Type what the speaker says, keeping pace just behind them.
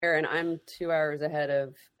and I'm 2 hours ahead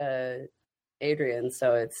of Adrian,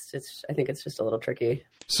 so I think it's just a little tricky.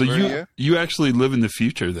 So you actually live in the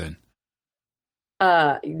future then?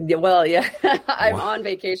 Well, yeah. I'm on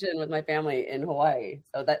vacation with my family in Hawaii,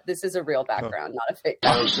 so that this is a real background, not a fake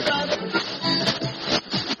background.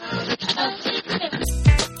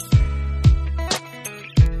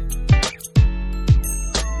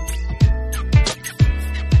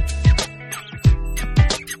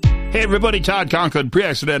 Hey everybody, Todd Conklin,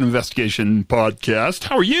 Pre-Accident Investigation Podcast.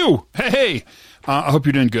 How are you? Hey. I hope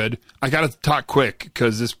you're doing good. I got to talk quick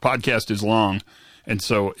because this podcast is long. And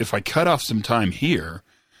so if I cut off some time here,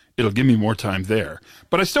 it'll give me more time there.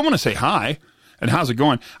 But I still want to say hi and how's it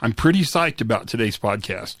going? I'm pretty psyched about today's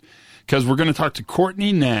podcast because we're going to talk to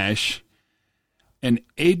Courtney Nash and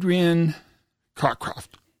Adrian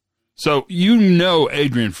Cockcroft. So you know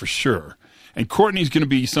Adrian for sure. And Courtney's going to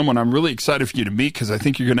be someone I'm really excited for you to meet because I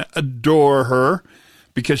think you're going to adore her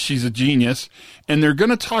because she's a genius. And they're going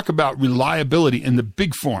to talk about reliability in the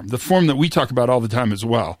big form, the form that we talk about all the time as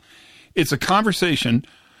well. It's a conversation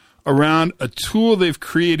around a tool they've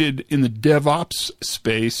created in the DevOps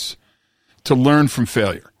space to learn from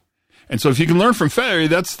failure. And so if you can learn from failure,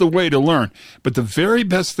 that's the way to learn. But the very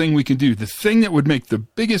best thing we can do, the thing that would make the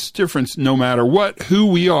biggest difference no matter who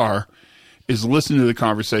we are, is listen to the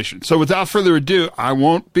conversation. So without further ado, I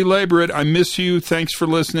won't belabor it. I miss you. Thanks for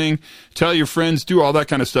listening. Tell your friends, do all that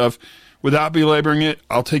kind of stuff. Without belaboring it,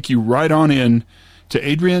 I'll take you right on in to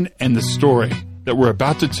Adrian and the story that we're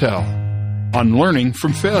about to tell on learning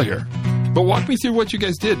from failure. But walk me through what you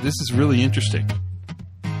guys did. This is really interesting.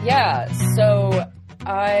 Yeah. So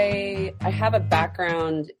I have a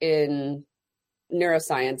background in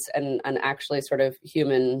neuroscience and actually sort of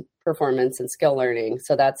human performance and skill learning.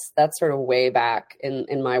 So that's sort of way back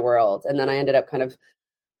in my world. And then I ended up kind of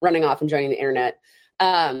running off and joining the internet.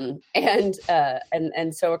 And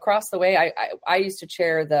so across the way, I used to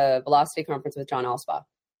chair the Velocity conference with John Allspaw.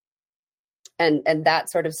 And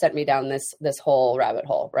that sort of sent me down this whole rabbit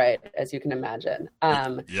hole, right? As you can imagine.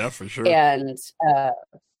 Yeah, for sure. And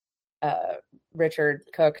Richard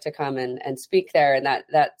Cook to come and speak there. And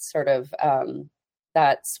that sort of,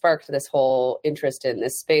 that sparked this whole interest in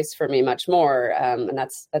this space for me much more. And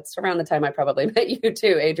that's around the time I probably met you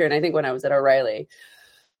too, Adrian, I think when I was at O'Reilly.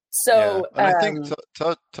 So I think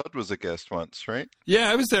Todd was a guest once, right? Yeah,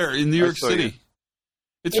 I was there in New York City.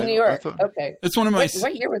 In New York, okay. It's one of my.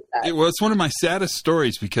 What year was that? It's one of my saddest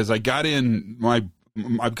stories because I got in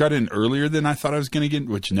earlier than I thought I was going to get,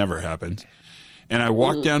 which never happens. And I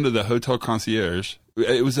walked down to the hotel concierge.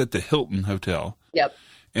 It was at the Hilton Hotel. Yep.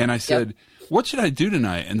 And I said, "What should I do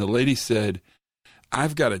tonight?" And the lady said,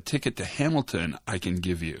 "I've got a ticket to Hamilton I can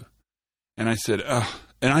give you." And I said, "Oh."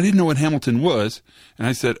 And I didn't know what Hamilton was. And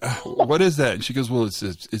I said, "What is that?" And she goes, "Well,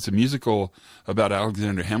 it's a musical about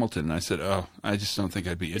Alexander Hamilton." And I said, "Oh, I just don't think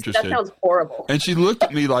I'd be interested." That sounds horrible. And she looked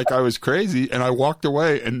at me like I was crazy, and I walked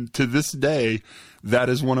away. And to this day, that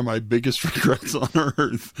is one of my biggest regrets on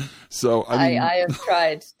earth. So I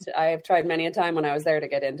have tried many a time when I was there to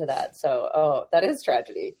get into that. So, that is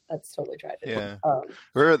tragedy. That's totally tragic. Yeah.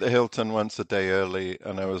 We were at the Hilton once a day early,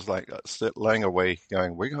 and I was like lying awake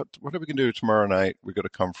going, what are we going to do tomorrow night? We got a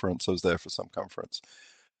conference. I was there for some conference.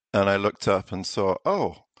 And I looked up and saw,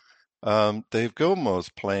 Dave Gilmour's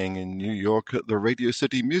playing in New York at the Radio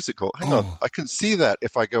City Musical. Hang on, I can see that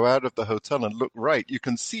if I go out of the hotel and look right. You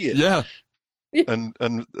can see it. Yeah. And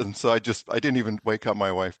so I didn't even wake up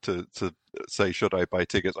my wife to say, should I buy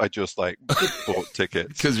tickets? I just bought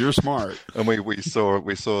tickets because you're smart. And we saw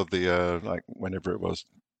the whenever it was,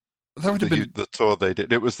 that would have been the tour they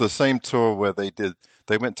did. It was the same tour where they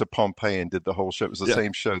went to Pompeii and did the whole show. It was the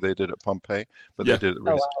same show they did at Pompeii, but they did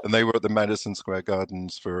it. And they were at the Madison Square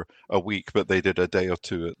Gardens for a week, but they did a day or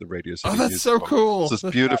two at the Radio City. Oh, that's Musical. So cool! It's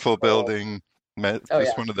this beautiful building.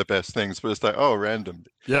 It's one of the best things, but it's like, random.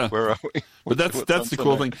 Yeah, where are we? But that's the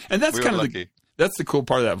cool thing, and that's kind of that's the cool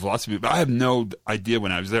part of that Velocity. But I have no idea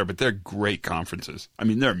when I was there, but they're great conferences. I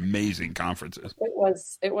mean, they're amazing conferences.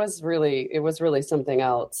 It was really something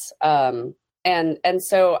else. And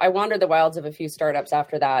so I wandered the wilds of a few startups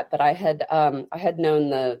after that, but I had known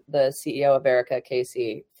the CEO of Verica,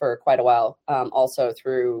 Casey, for quite a while, also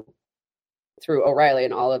through O'Reilly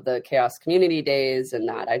and all of the Chaos Community days, and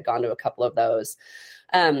that I'd gone to a couple of those.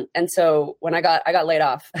 And so when I got laid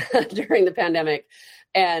off during the pandemic,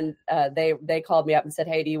 and they called me up and said,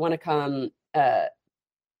 "Hey, do you want to come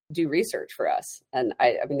do research for us?" And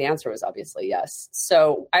I mean, the answer was obviously yes.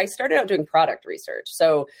 So I started out doing product research.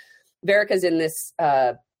 So Verica's in this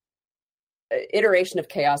iteration of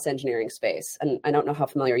chaos engineering space, and I don't know how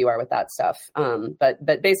familiar you are with that stuff,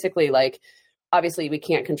 but basically, like, obviously we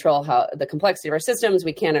can't control how the complexity of our systems.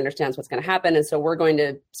 We can't understand what's going to happen. And so we're going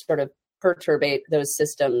to sort of perturbate those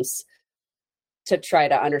systems to try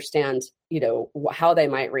to understand, how they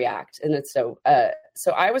might react. And it's so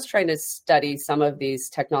I was trying to study some of these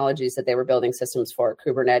technologies that they were building systems for,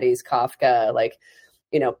 Kubernetes, Kafka, like,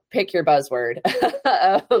 pick your buzzword.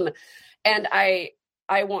 And I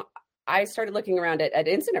started looking around at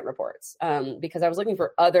incident reports because I was looking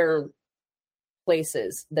for other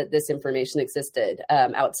places that this information existed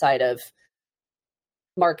outside of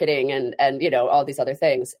marketing and all these other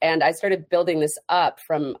things. And I started building this up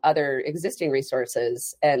from other existing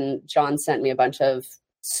resources. And John sent me a bunch of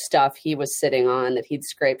stuff he was sitting on that he'd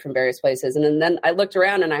scraped from various places. And then I looked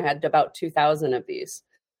around and I had about 2,000 of these.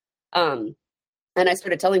 And I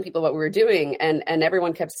started telling people what we were doing, and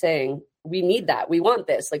everyone kept saying, we need that. We want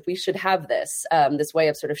this. Like, we should have this, this way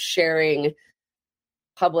of sort of sharing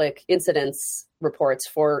public incidents reports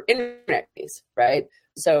for internet use, right?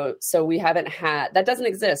 So we haven't had, that doesn't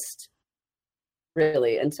exist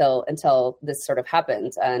really until this sort of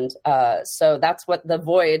happened. And so that's what the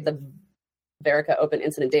Void, the Vertica Open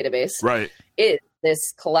Incident Database, right, is,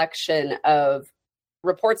 this collection of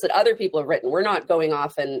reports that other people have written. We're not going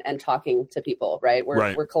off and talking to people, right?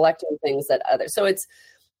 We're collecting things that others. So it's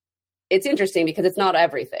interesting because it's not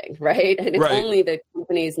everything, right? And it's only the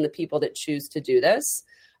companies and the people that choose to do this.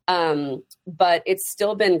 But it's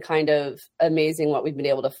still been kind of amazing what we've been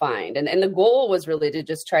able to find. And the goal was really to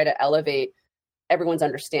just try to elevate everyone's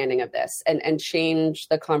understanding of this and change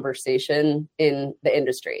the conversation in the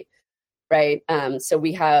industry, right? So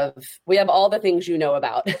we have all the things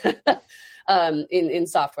about in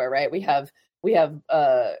software, right? We have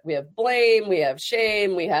blame, we have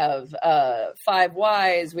shame, we have 5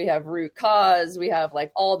 whys, we have root cause, we have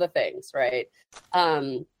like all the things, right?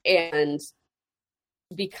 And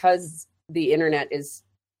because the internet is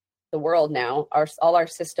the world now, all our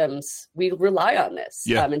systems, we rely on this.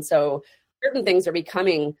 Yeah. And so certain things are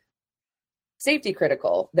becoming safety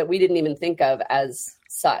critical that we didn't even think of as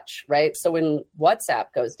such, right? So when WhatsApp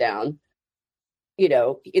goes down,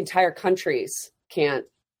 entire countries can't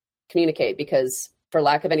communicate because, for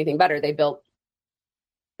lack of anything better, they built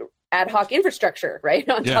ad hoc infrastructure, right,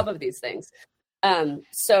 on top of these things.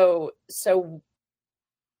 So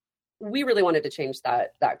we really wanted to change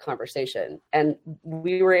that conversation, and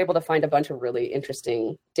we were able to find a bunch of really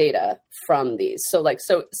interesting data from these. So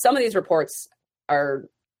some of these reports are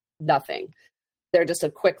nothing; they're just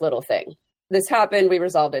a quick little thing. This happened, we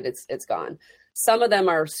resolved it, it's gone. Some of them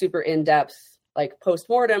are super in-depth, like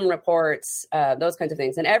post-mortem reports, those kinds of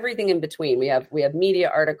things, and everything in between. We have media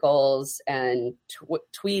articles and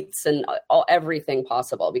tweets and everything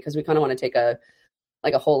possible, because we kind of want to take a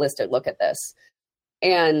holistic look at this.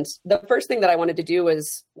 And the first thing that I wanted to do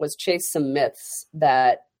was chase some myths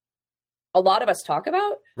that a lot of us talk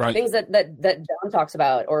about, right? Things that John talks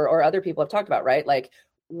about or other people have talked about, right? Like,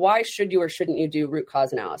 why should you or shouldn't you do root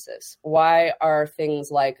cause analysis? Why are things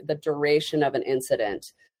like the duration of an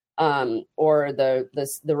incident or the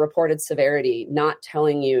reported severity not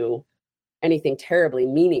telling you anything terribly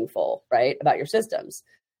meaningful, right, about your systems?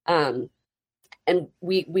 And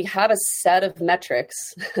we have a set of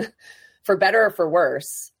metrics, for better or for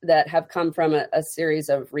worse, that have come from a series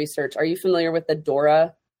of research. Are you familiar with the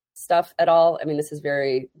DORA stuff at all? I mean, this is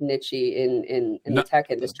very niche-y in the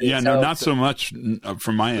tech industry. Yeah, no, not so much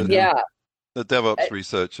from my end. Yeah. The DevOps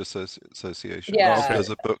Research Association. Yeah.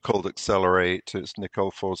 There's a book called Accelerate. It's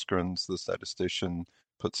Nicole Forsgren's the statistician,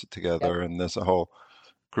 puts it together, and there's a whole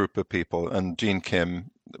group of people. And Gene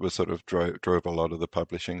Kim was sort of drove a lot of the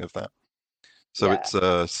publishing of that. So it's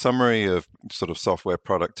a summary of sort of software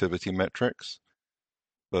productivity metrics.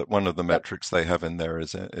 But one of the metrics they have in there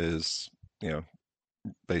is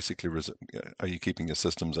basically, are you keeping your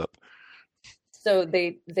systems up? So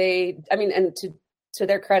they I mean, and to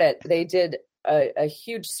their credit, they did a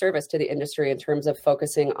huge service to the industry in terms of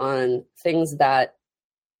focusing on things that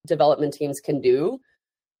development teams can do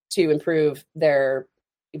to improve their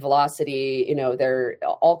velocity, their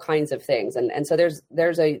all kinds of things. And so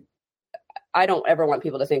there's I don't ever want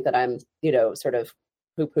people to think that I'm, sort of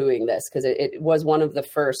poo-pooing this, because it was one of the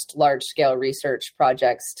first large-scale research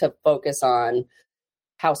projects to focus on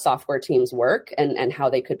how software teams work and how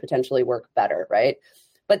they could potentially work better, right?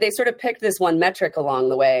 But they sort of picked this one metric along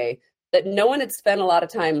the way that no one had spent a lot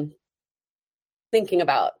of time thinking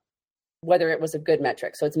about whether it was a good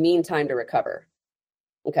metric. So it's mean time to recover,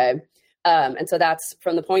 okay? And so that's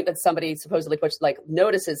from the point that somebody supposedly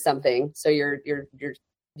notices something. So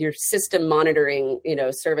your system monitoring,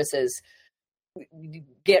 services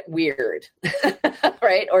get weird,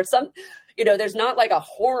 right? Or there's not like a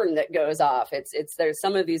horn that goes off. There's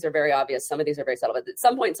some of these are very obvious. Some of these are very subtle. But at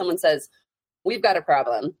some point someone says, we've got a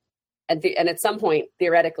problem. And at some point,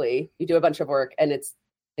 theoretically, you do a bunch of work and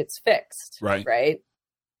it's fixed. Right.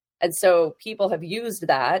 And so people have used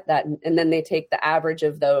that, and then they take the average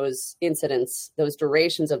of those incidents, those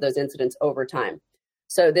durations of those incidents over time.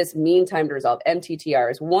 So this mean time to resolve,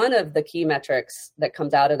 MTTR, is one of the key metrics that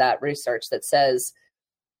comes out of that research that says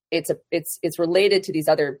it's related to these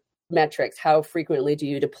other metrics. How frequently do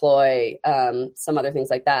you deploy, some other things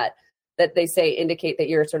like that they say indicate that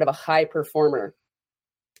you're sort of a high performer,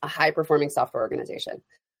 a high performing software organization.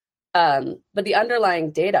 But the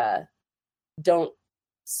underlying data don't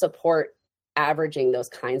support averaging those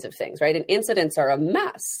kinds of things, right? And incidents are a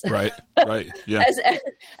mess. Right. Yeah.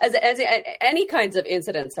 as any kinds of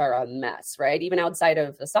incidents are a mess, right? Even outside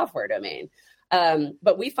of the software domain.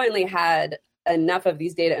 But we finally had enough of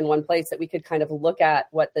these data in one place that we could kind of look at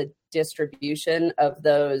what the distribution of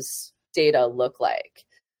those data look like.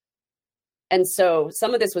 And so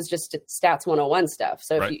some of this was just stats 101 stuff.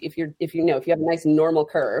 So right. if you have a nice normal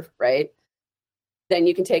curve, right, then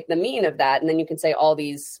you can take the mean of that, and then you can say all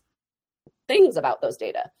these things about those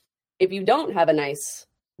data. If you don't have a nice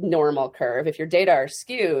normal curve, if your data are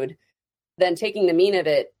skewed, then taking the mean of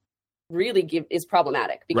it really is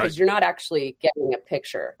problematic, because right. you're not actually getting a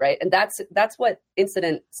picture, right? And that's what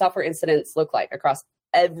software incidents look like across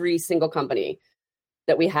every single company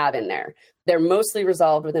that we have in there. They're mostly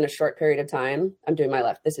resolved within a short period of time. I'm doing my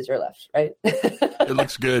left. This is your left, right? It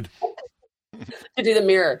looks good. To do the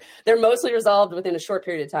mirror. They're mostly resolved within a short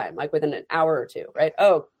period of time, like within an hour or two, right?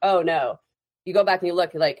 Oh no. You go back and you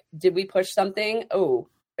look, you're like, did we push something? Oh,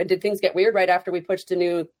 did things get weird right after we pushed a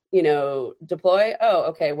new, deploy? Oh,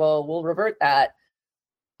 okay. Well, we'll revert that.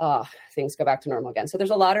 Things go back to normal again. So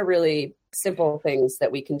there's a lot of really simple things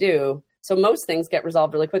that we can do. So most things get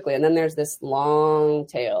resolved really quickly. And then there's this long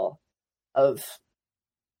tail of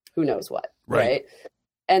who knows what, right?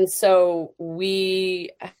 And so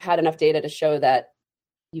we had enough data to show that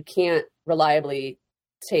you can't reliably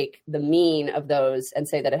take the mean of those and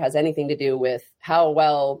say that it has anything to do with how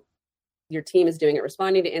well your team is doing at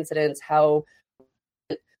responding to incidents, how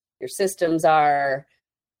your systems are,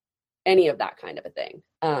 any of that kind of a thing.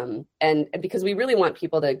 And because we really want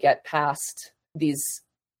people to get past these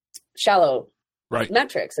shallow right.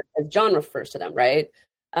 metrics, as John refers to them, right?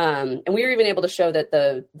 And we were even able to show that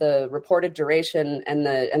the reported duration and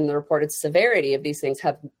the reported severity of these things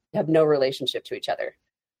have no relationship to each other.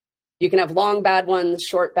 You can have long bad ones,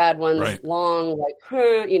 short bad ones, right. long,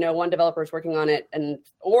 one developer is working on it,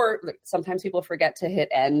 or sometimes people forget to hit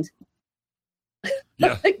end.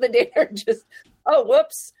 Yeah. Like the data are just,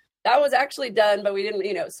 whoops, that was actually done, but we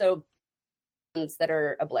didn't, so that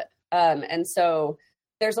are a blip. And so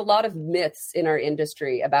there's a lot of myths in our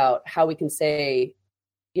industry about how we can say,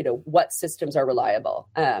 what systems are reliable.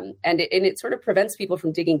 And it sort of prevents people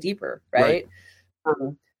from digging deeper, right?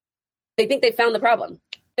 They think they found the problem,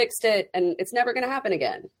 fixed it, and it's never going to happen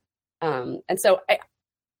again. And so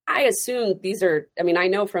I assume these are, I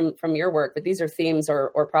know from your work, but these are themes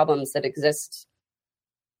or problems that exist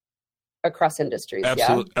across industries.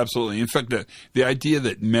 Absolutely. Yeah? Absolutely. In fact, the idea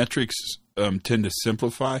that metrics tend to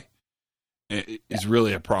simplify is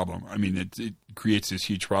really a problem. It creates this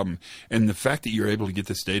huge problem. And the fact that you're able to get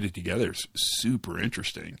this data together is super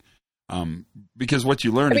interesting. Because what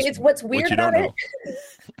you learn is it's what's weird what you about don't know.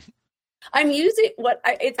 I'm using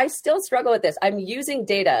I still struggle with this. I'm using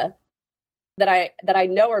data that I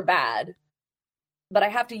know are bad, but I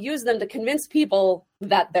have to use them to convince people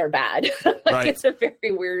that they're bad. Right.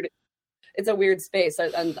 It's a weird space,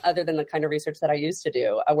 other than the kind of research that I used to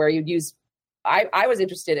do, where you'd use. I was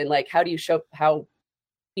interested in how do you show how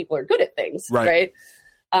people are good at things, right?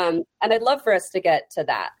 And I'd love for us to get to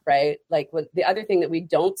that, right? The other thing that we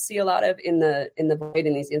don't see a lot of in the void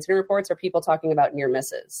in these incident reports are people talking about near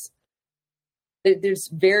misses. There's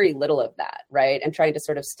very little of that, right? And trying to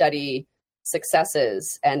sort of study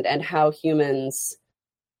successes and how humans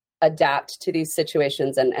adapt to these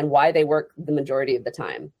situations and why they work the majority of the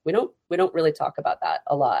time. We don't really talk about that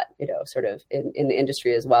a lot, sort of in the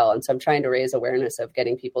industry as well. And so I'm trying to raise awareness of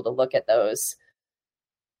getting people to look at those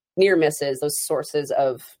near misses, those sources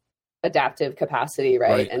of adaptive capacity,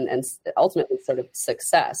 right? And ultimately sort of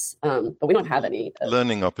success. But we don't have any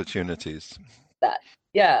learning opportunities. That,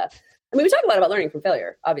 yeah. We talk a lot about learning from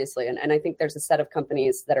failure, obviously. And I think there's a set of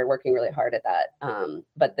companies that are working really hard at that.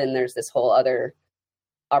 But then there's this whole other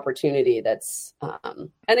opportunity that's,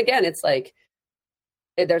 and again, it's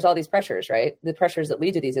there's all these pressures, right? The pressures that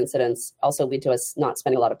lead to these incidents also lead to us not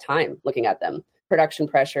spending a lot of time looking at them. Production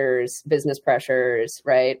pressures, business pressures,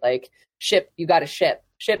 right? You got to ship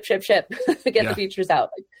ship, get the features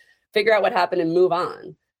out, like, figure out what happened and move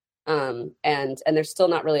on. And there's still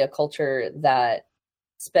not really a culture that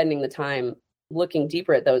spending the time looking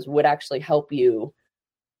deeper at those would actually help you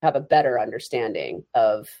have a better understanding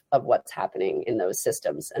of what's happening in those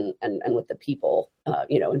systems and with the people,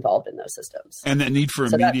 involved in those systems. And that need for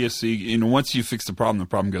immediacy, once you fix the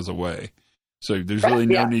problem goes away. So there's really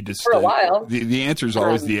no need to for a while. The answer is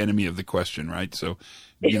always the enemy of the question, right? So,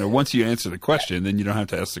 once you answer the question, then you don't have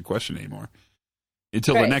to ask the question anymore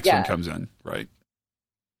until the next one comes in, right?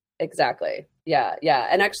 Exactly. Yeah.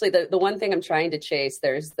 And actually, the one thing I'm trying to chase,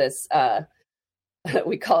 there's this,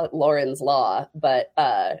 we call it Lauren's Law, but,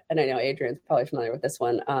 and I know Adrian's probably familiar with this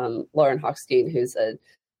one, Lauren Hochstein,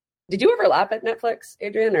 did you overlap at Netflix,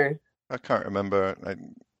 Adrian, or? I can't remember.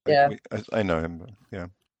 I know him, but yeah.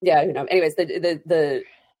 Yeah, anyways, the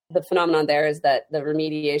phenomenon there is that the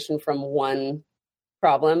remediation from one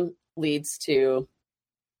problem leads to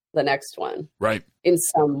the next one, right? In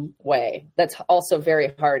some way. That's also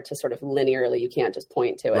very hard to sort of linearly. You can't just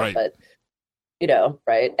point to it, right. But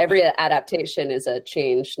right? Every adaptation is a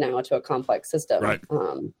change now to a complex system, right?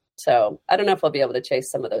 So I don't know if we'll be able to chase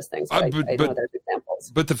some of those things, but I know there's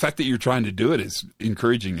examples. But the fact that you're trying to do it is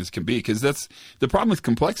encouraging as can be, because that's the problem with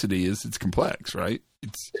complexity is it's complex, right?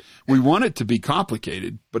 We want it to be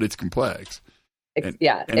complicated, but it's complex.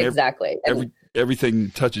 Exactly.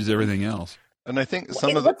 Everything touches everything else. And I think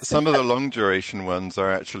some of the long duration ones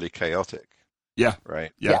are actually chaotic. Yeah.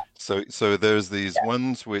 Right. Yeah. So there's these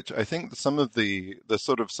ones which I think some of the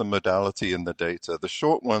sort of some modality in the data. The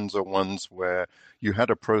short ones are ones where you had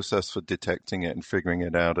a process for detecting it and figuring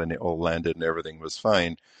it out, and it all landed and everything was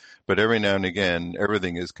fine. But every now and again,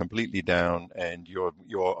 everything is completely down, and your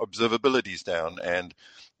observability is down, and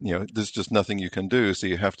there's just nothing you can do. So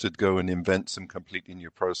you have to go and invent some completely new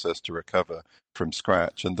process to recover from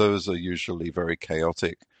scratch, and those are usually very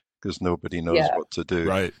chaotic, because nobody knows what to do.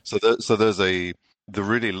 Right. So there's the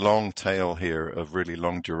really long tail here of really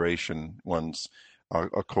long duration ones are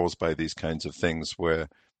caused by these kinds of things where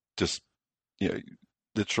just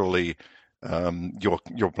literally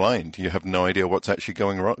you're blind. You have no idea what's actually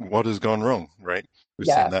going wrong, what has gone wrong, right? We've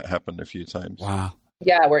seen that happen a few times. Wow.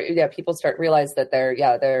 Yeah, where people realize that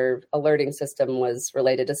their alerting system was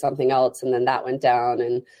related to something else, and then that went down,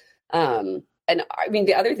 and I mean,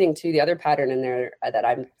 the other thing too, the other pattern in there that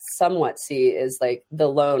I'm somewhat see is like the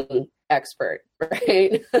lone expert,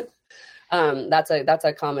 right? That's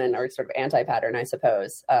a common or sort of anti-pattern, I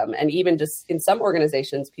suppose. And even just in some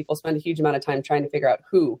organizations, people spend a huge amount of time trying to figure out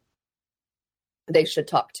who they should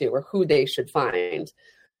talk to or who they should find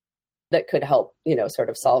that could help, sort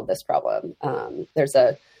of solve this problem.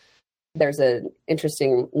 There's an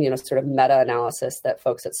interesting, sort of meta-analysis that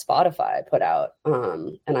folks at Spotify put out.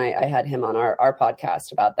 And I had him on our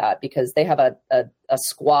podcast about that, because they have a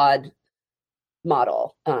squad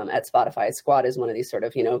model at Spotify. Squad is one of these sort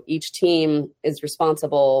of, each team is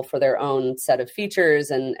responsible for their own set of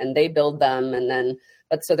features, and they build them.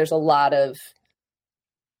 But so there's a lot of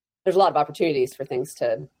opportunities for things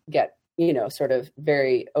to get sort of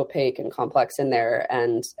very opaque and complex in there.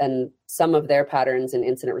 And some of their patterns in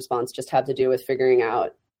incident response just have to do with figuring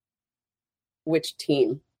out which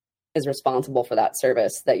team is responsible for that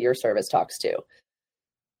service that your service talks to.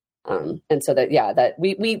 And so that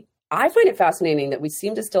I find it fascinating that we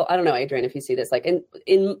seem to still, I don't know, Adrian, if you see this, like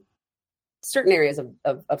in certain areas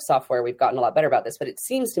of software, we've gotten a lot better about this, but it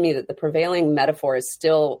seems to me that the prevailing metaphor is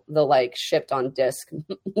still the like shipped on disk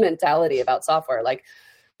mentality about software. Like,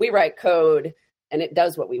 we write code and it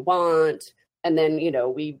does what we want, and then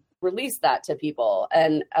we release that to people.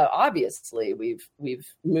 And obviously, we've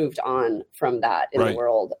moved on from that in the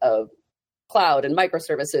world of cloud and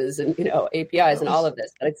microservices and APIs and all of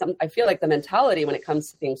this. But I feel like the mentality when it comes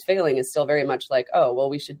to things failing is still very much like, oh well,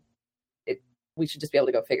 we should just be able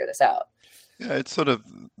to go figure this out. Yeah, it's sort of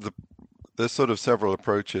there's sort of several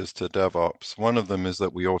approaches to DevOps. One of them is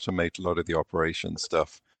that we automate a lot of the operation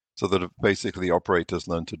stuff, so that basically operators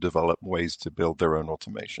learn to develop ways to build their own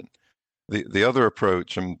automation. The other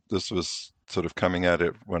approach, and this was sort of coming at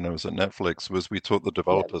it when I was at Netflix, was we taught the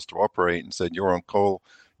developers to operate and said, you're on call,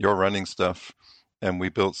 you're running stuff, and we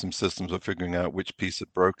built some systems of figuring out which piece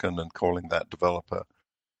had broken and calling that developer.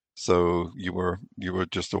 So you were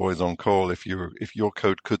just always on call. If your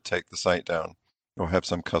code could take the site down or have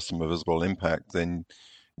some customer visible impact, then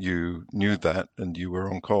you knew that and you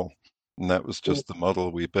were on call. And that was just the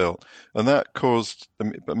model we built. And that caused,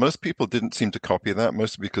 but most people didn't seem to copy that,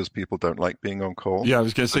 mostly because people don't like being on call. Yeah, I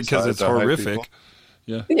was going to say, because it's horrific.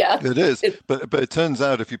 Yeah. Yeah. It is, but it turns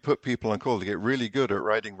out if you put people on call, they get really good at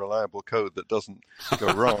writing reliable code that doesn't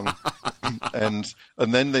go wrong, and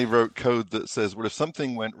then they wrote code that says, well, if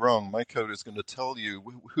something went wrong, my code is going to tell you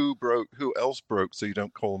who broke, who else broke, so you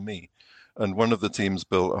don't call me. And one of the teams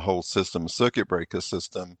built a whole system, circuit breaker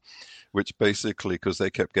system, which basically, because they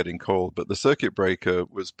kept getting called, but the circuit breaker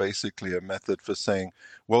was basically a method for saying,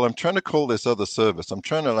 well, I'm trying to call this other service. I'm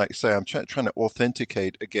trying to I'm trying to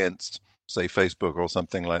authenticate against, say, Facebook or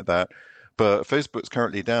something like that. But Facebook's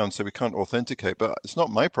currently down, so we can't authenticate. But it's not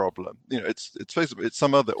my problem. It's Facebook. It's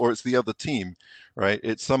some other, or it's the other team, right?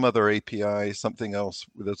 It's some other API, something else.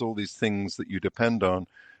 There's all these things that you depend on.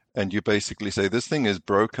 And you basically say, this thing is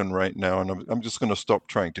broken right now, and I'm just going to stop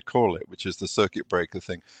trying to call it, which is the circuit breaker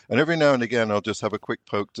thing. And every now and again, I'll just have a quick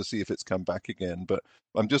poke to see if it's come back again. But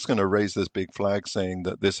I'm just going to raise this big flag saying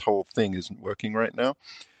that this whole thing isn't working right now.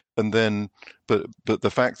 And then, but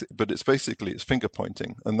it's basically, it's finger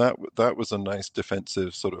pointing. And that was a nice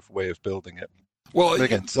defensive sort of way of building it. Well, but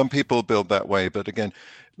again, some people build that way. But again,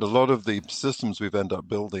 a lot of the systems we've ended up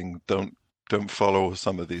building don't follow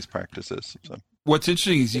some of these practices. So. What's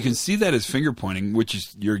interesting is you can see that as finger pointing, which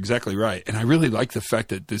is, you're exactly right. And I really like the fact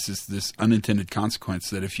that this is this unintended consequence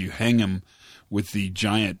that if you hang them with the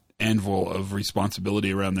giant anvil of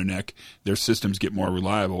responsibility around their neck, their systems get more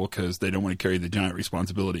reliable because they don't want to carry the giant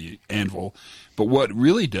responsibility anvil. But what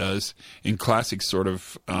really does in classic sort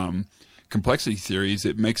of complexity theories,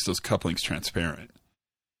 it makes those couplings transparent.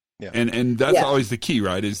 Yeah. And that's always the key,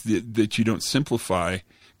 right? Is that you don't simplify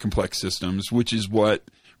complex systems, which is what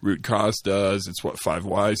root cause does. It's what 5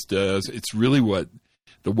 whys does. It's really what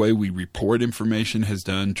the way we report information has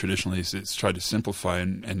done traditionally. Is it's tried to simplify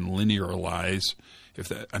and linearize. If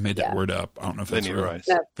that, I made that word up. I don't know if that's right.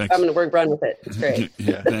 No, thanks. I'm going to run with it. It's great.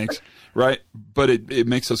 Yeah, thanks. Right, but it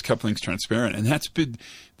makes those couplings transparent, and that's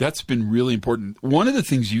been really important. One of the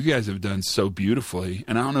things you guys have done so beautifully,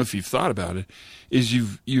 and I don't know if you've thought about it, is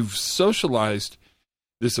you've socialized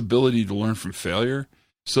this ability to learn from failure.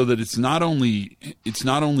 So that it's not only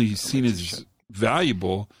seen as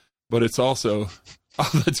valuable, but it's also,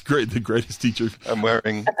 that's great, the greatest teacher. I'm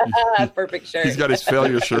wearing perfect shirt. He's got his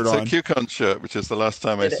failure shirt on. It's a QCon shirt, which is the last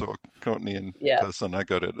time I saw Courtney in person. I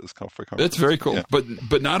got it at this conference. That's very cool. Yeah.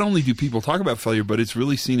 But not only do people talk about failure, but it's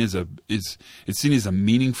really seen as a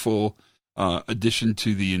meaningful addition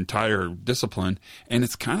to the entire discipline, and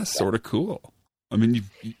it's kind of sort of cool. I mean,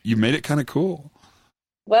 you made it kind of cool.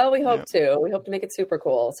 Well, we hope to. We hope to make it super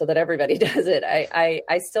cool so that everybody does it.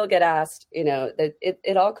 I still get asked, that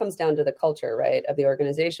it all comes down to the culture, right, of the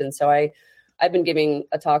organization. So I've been giving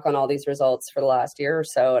a talk on all these results for the last year or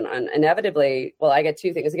so, and inevitably, well, I get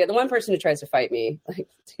two things. I get the one person who tries to fight me, like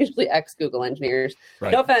it's usually ex-Google engineers.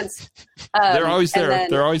 Right. No offense. They're always there.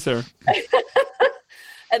 They're always there.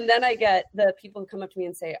 And then I get the people who come up to me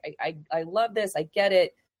and say, I love this. I get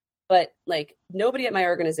it. But like nobody at my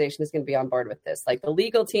organization is going to be on board with this. Like the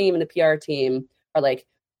legal team and the PR team are like,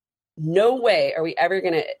 no way are we ever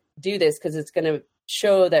going to do this because it's going to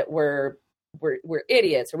show that we're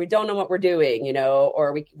idiots or we don't know what we're doing,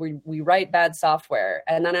 or we write bad software.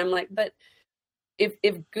 And then I'm like, but if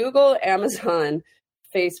Google, Amazon,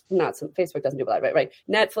 Facebook doesn't do that, right?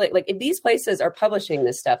 Netflix, like if these places are publishing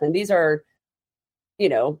this stuff and these are,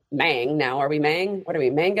 Mang now. Are we Mang? What are we?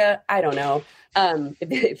 Manga? I don't know.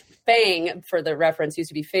 FANG, for the reference, used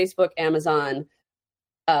to be Facebook, Amazon,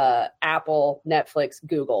 Apple, Netflix,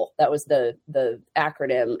 Google. That was the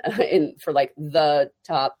acronym for like the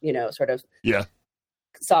top, sort of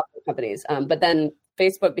software companies. But then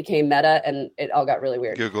Facebook became Meta, and it all got really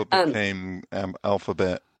weird. Google became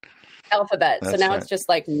Alphabet. So now it's just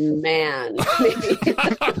like man. Maybe.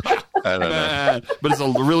 I don't know. But it's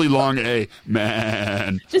a really long A,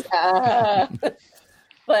 man. Just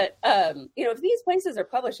But if these places are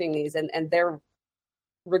publishing these and they're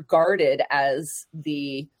regarded as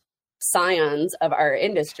the scions of our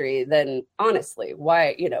industry, then honestly,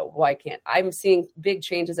 why can't I'm seeing big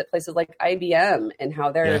changes at places like IBM and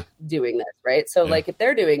how they're doing this, right? So like if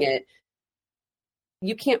they're doing it,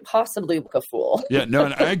 you can't possibly look a fool. Yeah, no,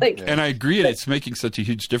 and I agree, and it's making such a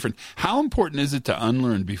huge difference. How important is it to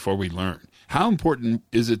unlearn before we learn? How important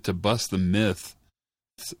is it to bust the myth?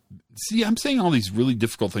 See, I'm saying all these really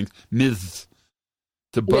difficult things. Myths.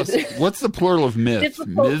 To bust. What's the plural of myth?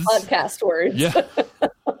 Difficult podcast words. Yeah.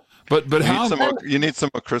 But how you need some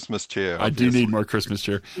more Christmas cheer. Obviously. I do need more Christmas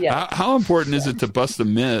cheer. Yeah. How important is it to bust the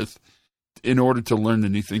myth in order to learn the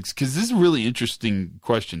new things? Because this is a really interesting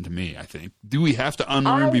question to me, I think. Do we have to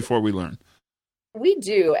unlearn before we learn? We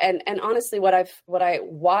do. And honestly, why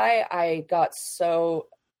I got so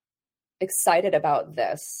excited about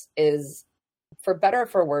this is for better or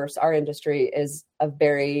for worse, our industry is a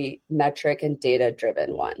very metric and data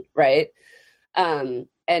driven one, right? And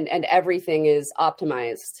everything is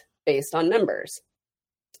optimized based on numbers.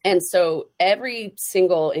 And so every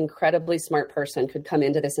single incredibly smart person could come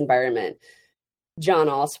into this environment. John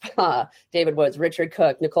Allspaw, David Woods, Richard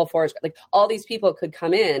Cook, Nicole Forrest, like all these people could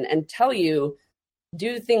come in and tell you,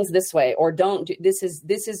 do things this way or don't do this is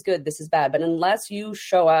good, this is bad. But unless you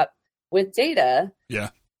show up with data,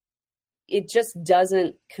 it just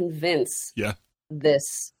doesn't convince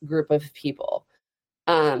this group of people.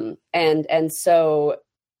 And so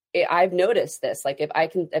I've noticed this, like if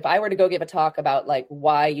I were to go give a talk about like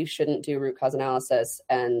why you shouldn't do root cause analysis,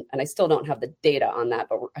 and I still don't have the data on that,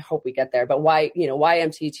 but I hope we get there, but why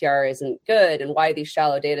MTTR isn't good and why these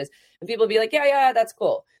shallow data, and people be like, yeah, that's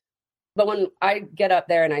cool. But when I get up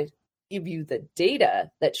there and I give you the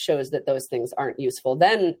data that shows that those things aren't useful,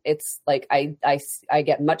 then it's like I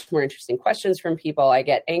get much more interesting questions from people. I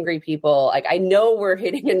get angry people. Like I know we're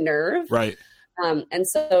hitting a nerve. Right. And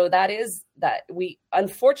so that we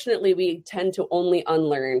unfortunately tend to only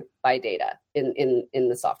unlearn by data in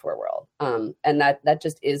the software world. And that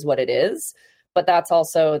just is what it is. But that's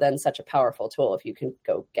also then such a powerful tool if you can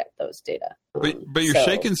go get those data. But you're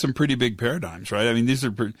shaking some pretty big paradigms, right? I mean, these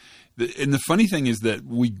are and the funny thing is that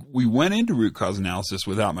we went into root cause analysis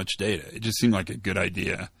without much data. It just seemed like a good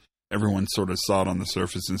idea. Everyone sort of saw it on the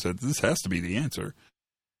surface and said, this has to be the answer.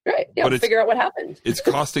 Right. Yeah. But figure out what happened. It's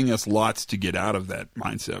costing us lots to get out of that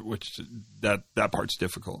mindset, which that part's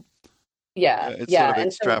difficult. Yeah. It's sort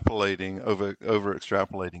of extrapolating, over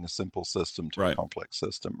extrapolating a simple system to a complex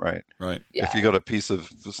system, right? Right. Yeah. If you got a piece of,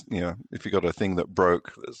 if you got a thing that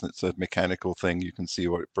broke, it's a mechanical thing, you can see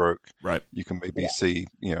what it broke. Right. You can maybe see,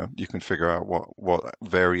 you can figure out what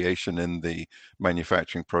variation in the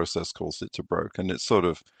manufacturing process caused it to broke. And it's sort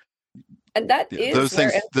of, and that is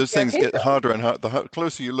those things get harder and harder. The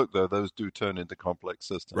closer you look, though, those do turn into complex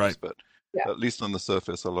systems. Right. But at least on the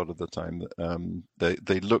surface, a lot of the time,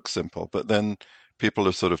 they look simple. But then people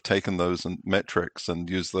have sort of taken those metrics and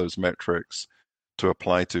used those metrics to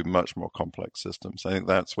apply to much more complex systems. I think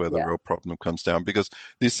that's where the real problem comes down, because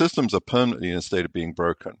these systems are permanently in a state of being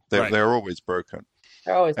broken. They're always broken.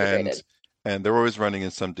 They're always degraded. And they're always running in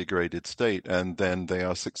some degraded state, and then they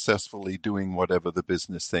are successfully doing whatever the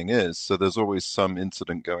business thing is. So there's always some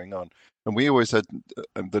incident going on. And we always had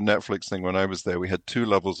the Netflix thing when I was there, we had two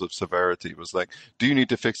levels of severity. It was like, do you need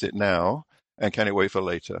to fix it now? And can it wait for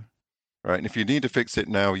later? Right. And if you need to fix it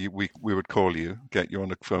now, we would call you, get you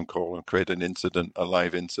on a phone call and create an incident, a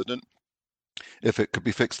live incident. If it could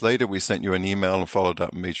be fixed later, we sent you an email and followed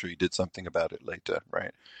up and made sure you did something about it later,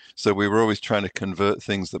 right? So we were always trying to convert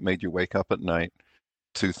things that made you wake up at night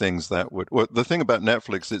to things that would. Well, the thing about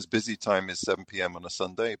Netflix, its busy time is 7 p.m. on a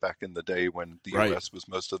Sunday, back in the day when the US was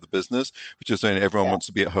most of the business, which is when everyone wants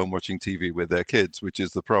to be at home watching TV with their kids, which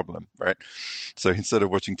is the problem, right? So instead of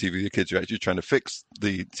watching TV with your kids, you're actually trying to fix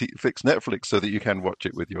Netflix so that you can watch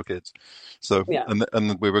it with your kids. So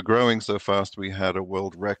and we were growing so fast, we had a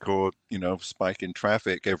world record, spike in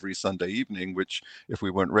traffic every Sunday evening, which if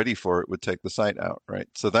we weren't ready for it would take the site out, right?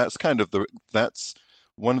 So that's kind of that's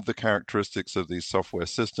one of the characteristics of these software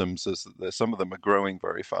systems, is that some of them are growing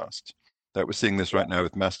very fast. That we're seeing this right now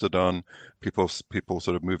with Mastodon, people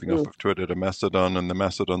sort of moving off of Twitter to Mastodon, and the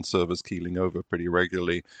Mastodon servers keeling over pretty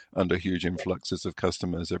regularly under huge influxes of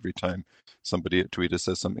customers every time somebody at Twitter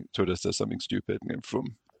says something stupid,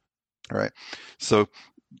 boom. All right. So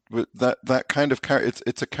that kind of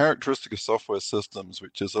it's a characteristic of software systems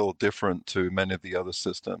which is all different to many of the other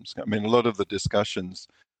systems. I mean, a lot of the discussions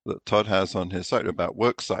that Todd has on his site about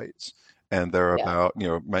work sites, and they're about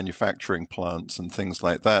manufacturing plants and things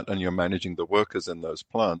like that, and you're managing the workers in those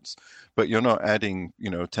plants, but you're not adding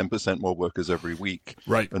 10% more workers every week,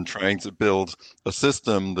 right? And trying to build a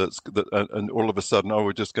system and all of a sudden,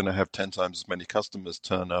 we're just going to have 10 times as many customers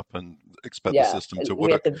turn up and expect the system to work.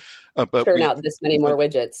 We have to turn out this many more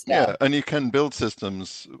widgets. Yeah, and you can build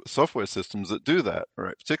software systems that do that,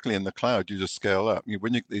 right? Particularly in the cloud, you just scale up.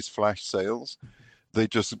 When you get these flash sales, they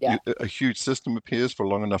just a huge system appears for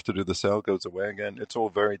long enough to do the sale, goes away again. It's all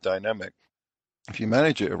very dynamic. If you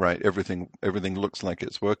manage it right, everything looks like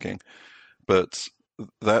it's working. But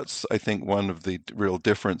that's, I think, one of the real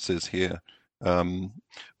differences here.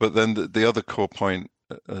 But then the other core point,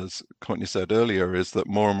 as Courtney said earlier, is that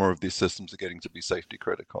more and more of these systems are getting to be safety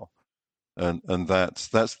critical, and that's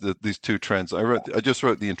these two trends. I just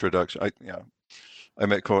wrote the introduction. I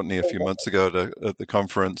met Courtney a few months ago at the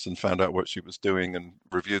conference and found out what she was doing and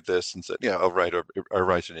reviewed this and said, I'll write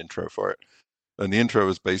an intro for it. And the intro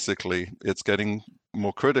is basically, it's getting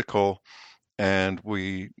more critical and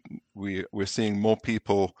we're seeing more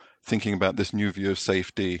people thinking about this new view of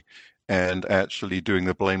safety and actually doing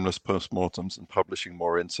the blameless postmortems and publishing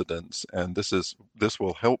more incidents. And this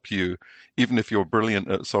will help you, even if you're brilliant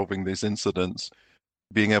at solving these incidents.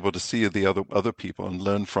 Being able to see the other people and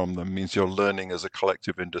learn from them means you're learning as a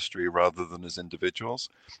collective industry rather than as individuals.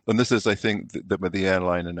 And this is, I think, where the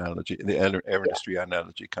airline analogy, the air industry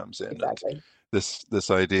analogy comes in. Exactly. And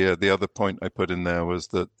this idea, the other point I put in there was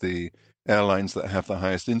that the airlines that have the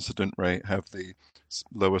highest incident rate have the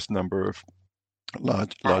lowest number of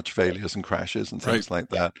large failures and crashes and things like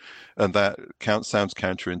that. And that sounds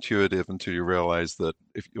counterintuitive until you realize that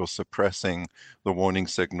if you're suppressing the warning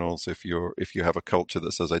signals, if you have a culture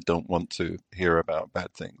that says I don't want to hear about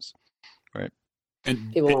bad things, right?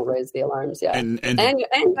 And people won't raise the alarms. And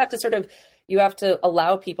you have to you have to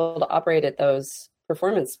allow people to operate at those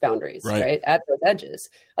performance boundaries, right? At those edges.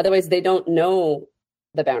 Otherwise they don't know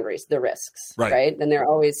the boundaries, the risks, right? And they're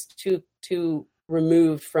always too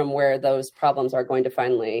removed from where those problems are going to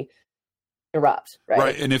finally erupt,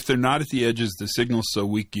 right? And if they're not at the edges, the signal's so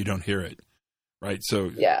weak you don't hear it, right? So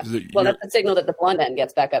that's the signal that the blunt end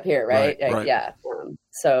gets back up here, right? Yeah. And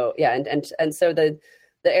so the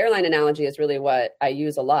airline analogy is really what I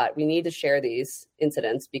use a lot. We need to share these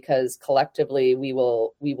incidents because collectively we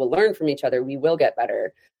will learn from each other. We will get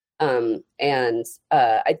better. The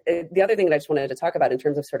other thing that I just wanted to talk about in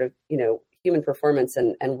terms of sort of, human performance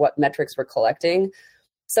and what metrics we're collecting,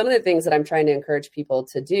 some of the things that I'm trying to encourage people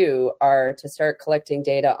to do are to start collecting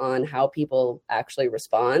data on how people actually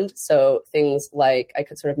respond. So things like, I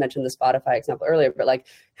could sort of mention the Spotify example earlier, but like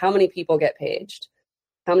how many people get paged?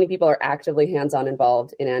 How many people are actively hands-on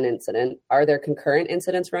involved in an incident? Are there concurrent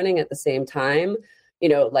incidents running at the same time?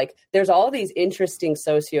 There's all these interesting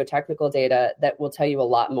socio-technical data that will tell you a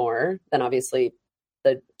lot more than obviously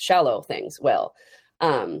the shallow things will.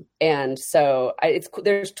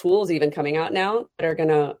 There's tools even coming out now that are going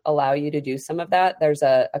to allow you to do some of that. There's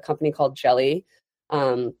a company called Jelly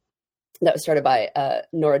that was started by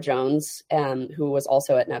Nora Jones, who was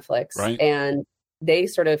also at Netflix. Right. And they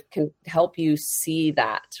sort of can help you see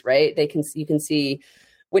that, right? You can see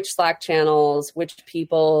which Slack channels, which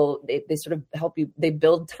people, they sort of help you, they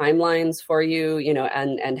build timelines for you,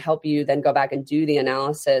 and help you then go back and do the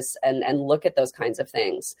analysis and look at those kinds of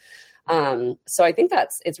things. So I think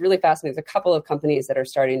it's really fascinating. There's a couple of companies that are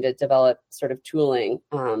starting to develop sort of tooling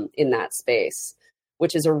in that space,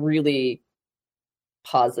 which is a really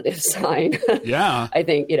positive sign. Yeah. I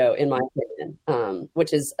think, in my opinion,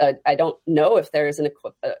 which is, I don't know if there is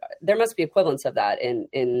there must be equivalents of that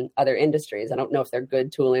in other industries. I don't know if they're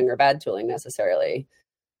good tooling or bad tooling necessarily.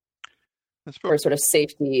 For sort of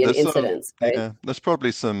safety and incidents. Right? Yeah, there's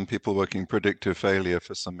probably some people working predictive failure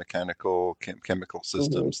for some mechanical, chemical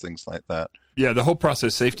systems, things like that. Yeah, the whole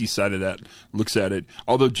process safety side of that looks at it.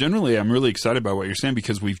 Although generally, I'm really excited by what you're saying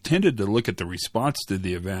because we've tended to look at the response to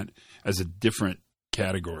the event as a different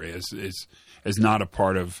category, as not a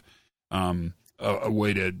part of a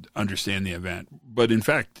way to understand the event. But in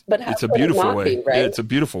fact, it's a beautiful way. Right? Yeah, it's a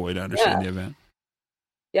beautiful way to understand the event.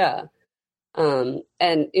 Yeah. And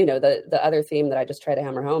the other theme that I just try to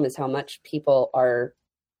hammer home is how much people are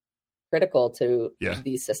critical to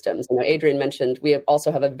these systems. Adrian mentioned we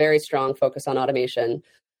also have a very strong focus on automation,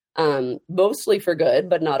 mostly for good,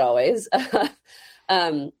 but not always.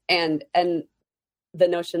 And the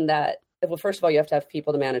notion that, well, first of all, you have to have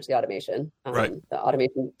people to manage the automation. Right. The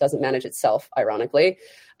automation doesn't manage itself, ironically.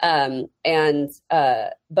 But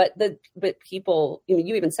people,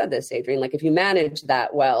 you even said this, Adrian, like if you manage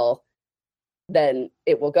that well, then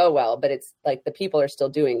it will go well. But it's like the people are still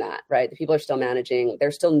doing that, right? The people are still managing.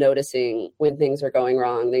 They're still noticing when things are going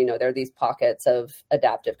wrong. There are these pockets of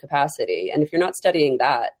adaptive capacity. And if you're not studying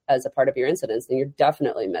that as a part of your incidents, then you're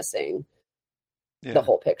definitely missing the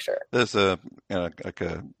whole picture. There's a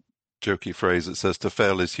jokey phrase that says, to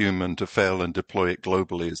fail is human, to fail and deploy it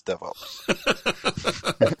globally is DevOps.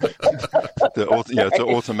 To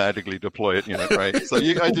automatically deploy it, right? So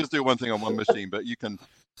I just do one thing on one machine, but you can,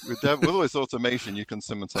 with all this automation, you can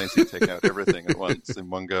simultaneously take out everything at once in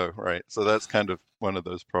one go, right? So that's kind of one of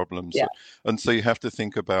those problems. Yeah. And so you have to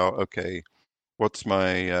think about, okay, what's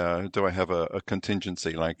my, do I have a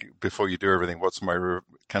contingency? Like before you do everything,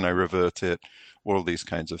 can I revert it? All these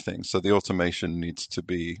kinds of things. So the automation needs to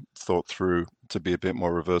be thought through to be a bit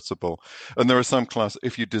more reversible. And there are some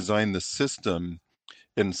if you design the system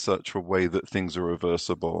in such a way that things are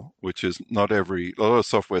reversible, which is a lot of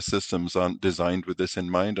software systems aren't designed with this in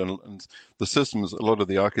mind. And the systems, a lot of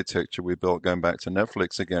the architecture we built going back to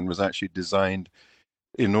Netflix again, was actually designed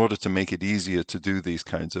in order to make it easier to do these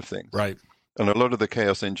kinds of things. Right. And a lot of the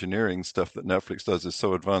chaos engineering stuff that Netflix does is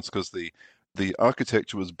so advanced because the the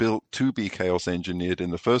architecture was built to be chaos engineered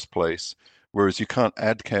in the first place, whereas you can't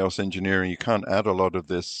add chaos engineering, you can't add a lot of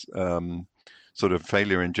this sort of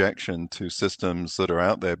failure injection to systems that are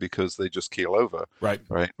out there because they just keel over. Right.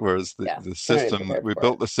 Whereas the system, we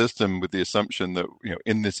built the system with the assumption that,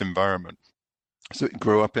 in this environment, so it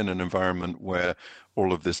grew up in an environment where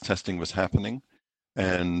all of this testing was happening.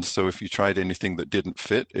 And so if you tried anything that didn't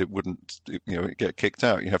fit, it wouldn't, get kicked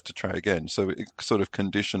out. You have to try again. So it sort of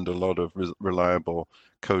conditioned a lot of reliable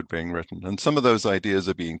code being written. And some of those ideas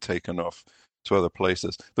are being taken off to other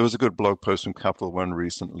places. There was a good blog post from Capital One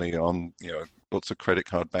recently on, lots of credit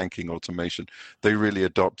card banking automation. They really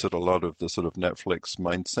adopted a lot of the sort of Netflix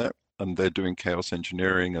mindset, and they're doing chaos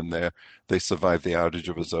engineering, and they survive the outage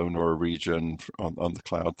of a zone or a region on the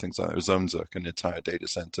cloud, things like that. A zone's like an entire data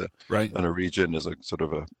center, right? And a region is a sort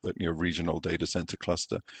of a regional data center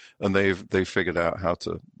cluster. And they've figured out how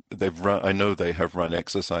to. I know they have run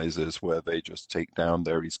exercises where they just take down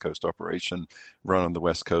their East Coast operation, run on the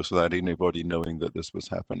West Coast without anybody knowing that this was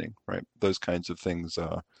happening, right? Those kinds of things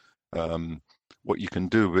are what you can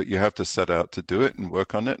do, but you have to set out to do it and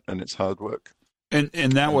work on it, and it's hard work. And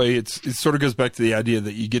that way, it sort of goes back to the idea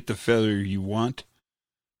that you get the failure you want,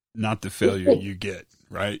 not the failure you get,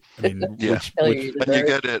 right? I mean, and you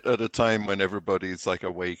get it at a time when everybody's like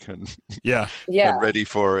awake and and ready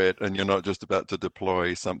for it, and you're not just about to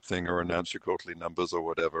deploy something or announce your quarterly numbers or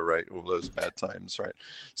whatever, right? All those bad times, right?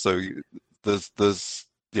 So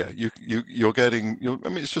you're getting. I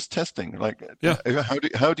mean, it's just testing. Like,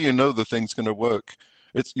 how do you know the thing's going to work?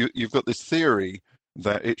 You've got this theory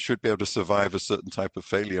that it should be able to survive a certain type of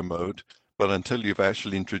failure mode, but until you've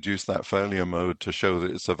actually introduced that failure mode to show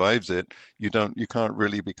that it survives it, you can't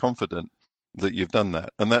really be confident that you've done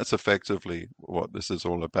that. And that's effectively what this is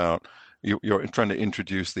all about. You're trying to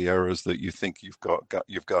introduce the errors that you think you've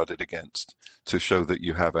guarded against to show that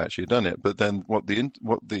you have actually done it. But then what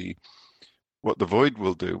the void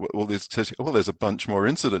will do, there's a bunch more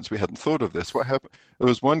incidents. We hadn't thought of this. What happened? There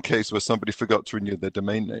was one case where somebody forgot to renew their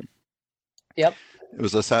domain name. Yep. It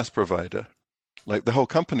was a SaaS provider. Like, the whole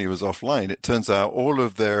company was offline. It turns out all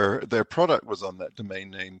of their product was on that domain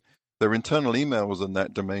name. Their internal email was on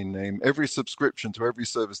that domain name. Every subscription to every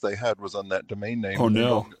service they had was on that domain name. Oh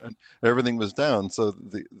no! And everything was down. So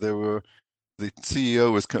the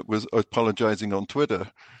CEO was apologizing on Twitter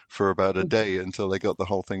for about a day until they got the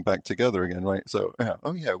whole thing back together again, right? So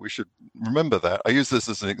we should remember that. I use this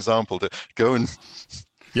as an example to go and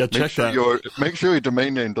make sure your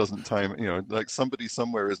domain name doesn't time. Like, somebody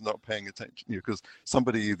somewhere is not paying attention, because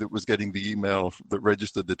somebody that was getting the email that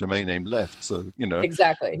registered the domain name left. So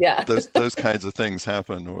exactly, yeah. those kinds of things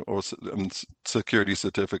happen, or security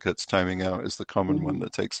certificates timing out is the common one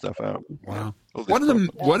that takes stuff out. Wow, what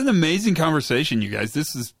an amazing conversation, you guys.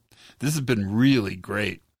 This has been really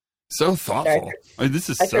great. So thoughtful. I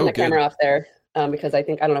turned the camera off there because I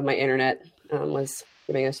don't know if my internet was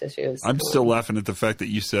giving us issues. I'm still laughing at the fact that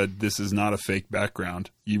you said this is not a fake background.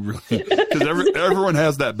 You really, because everyone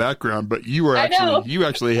has that background, but you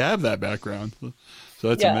actually have that background. So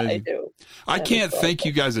that's amazing. I do. I can't thank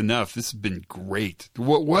you guys enough. This has been great.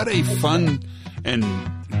 What a fun and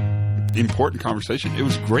important conversation. It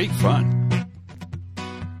was great fun.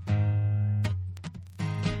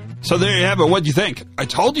 So there you have it. What'd you think? I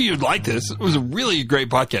told you you'd like this. It was a really great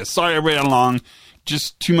podcast. Sorry I ran along.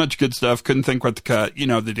 Just too much good stuff. Couldn't think what to cut. You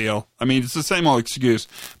know the deal. I mean, it's the same old excuse,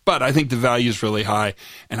 but I think the value is really high.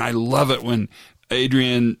 And I love it when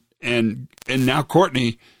Adrian and now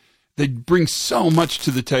Courtney, they bring so much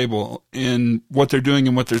to the table in what they're doing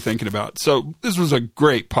and what they're thinking about. So this was a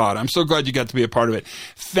great pod. I'm so glad you got to be a part of it.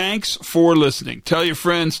 Thanks for listening. Tell your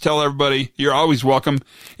friends, tell everybody. You're always welcome.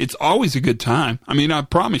 It's always a good time. I mean, I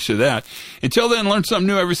promise you that. Until then, learn something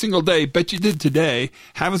new every single day. Bet you did today.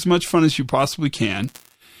 Have as much fun as you possibly can.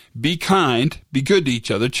 Be kind. Be good to each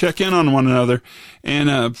other. Check in on one another.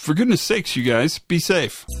 And for goodness sakes, you guys, be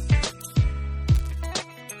safe.